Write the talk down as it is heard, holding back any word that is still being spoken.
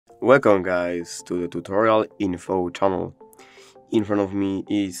Welcome guys to the tutorial info channel. In front of me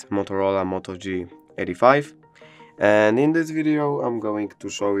is Motorola Moto G85, and in this video I'm going to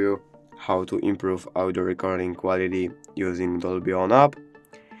show you how to improve audio recording quality using Dolby On app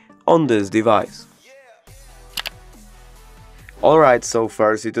on this device. Alright, so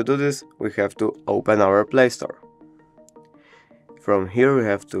firstly to do this we have to open our Play Store. From here we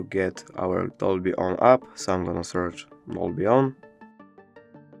have to get our Dolby On app, so I'm gonna search Dolby On.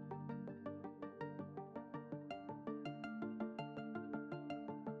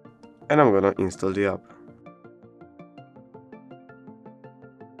 And I'm gonna install the app.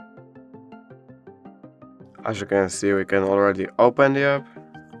 As you can see, we can already open the app.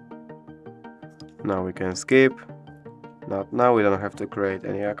 Now we can skip. Not now, we don't have to create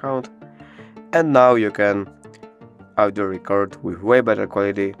any account. And now you can audio record with way better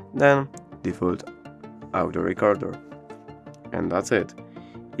quality than default audio recorder. And that's it.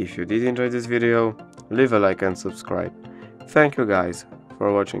 If you did enjoy this video, leave a like and subscribe. Thank you guys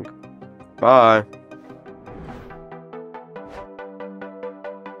for watching. Bye!